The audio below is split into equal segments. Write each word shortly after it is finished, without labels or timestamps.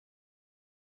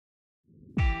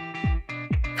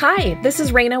Hi, this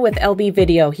is Raina with LB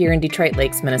Video here in Detroit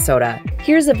Lakes, Minnesota.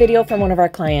 Here's a video from one of our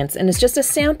clients, and it's just a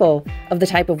sample of the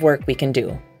type of work we can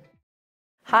do.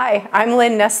 Hi, I'm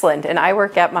Lynn Nesland, and I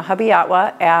work at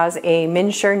Mahabiatwa as a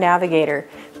MNsure navigator.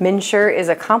 MNsure is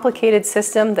a complicated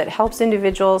system that helps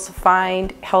individuals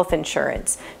find health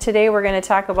insurance. Today we're going to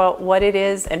talk about what it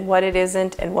is and what it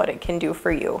isn't and what it can do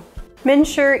for you.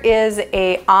 MNsure is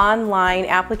an online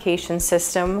application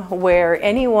system where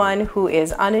anyone who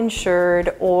is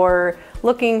uninsured or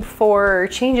looking for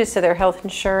changes to their health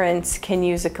insurance can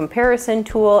use a comparison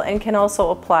tool and can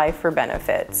also apply for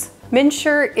benefits.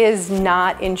 MNsure is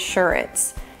not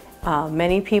insurance.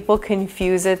 Many people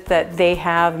confuse it that they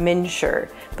have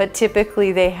MNsure, but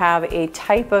typically they have a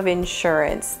type of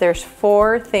insurance. There's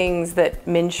 4 things that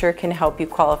MNsure can help you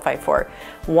qualify for.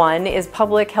 One is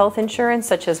public health insurance,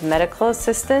 such as medical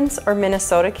assistance or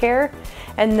Minnesota Care.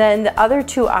 And then the other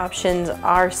 2 options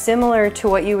are similar to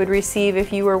what you would receive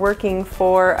if you were working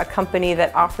for a company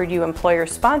that offered you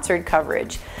employer-sponsored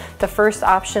coverage. The first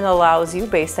option allows you,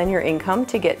 based on your income,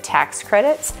 to get tax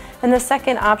credits. And the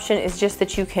second option is just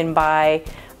that you can buy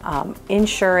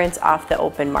insurance off the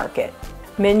open market.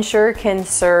 MNsure can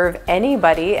serve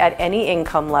anybody at any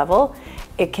income level.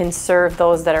 It can serve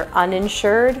those that are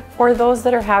uninsured or those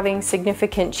that are having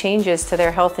significant changes to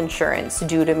their health insurance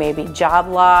due to maybe job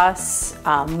loss,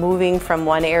 moving from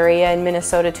one area in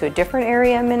Minnesota to a different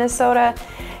area in Minnesota.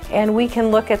 And we can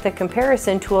look at the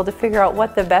comparison tool to figure out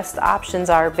what the best options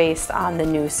are based on the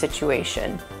new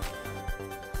situation.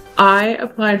 I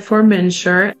applied for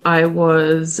MNsure. I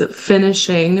was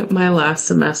finishing my last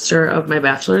semester of my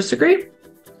bachelor's degree.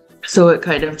 So it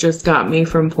kind of just got me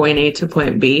from point A to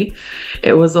point B.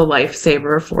 It was a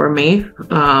lifesaver for me.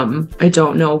 I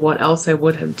don't know what else I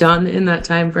would have done in that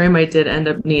time frame. I did end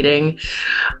up needing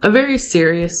a very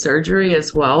serious surgery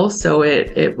as well. So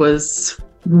it was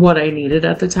what I needed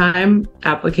at the time.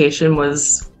 Application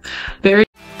was very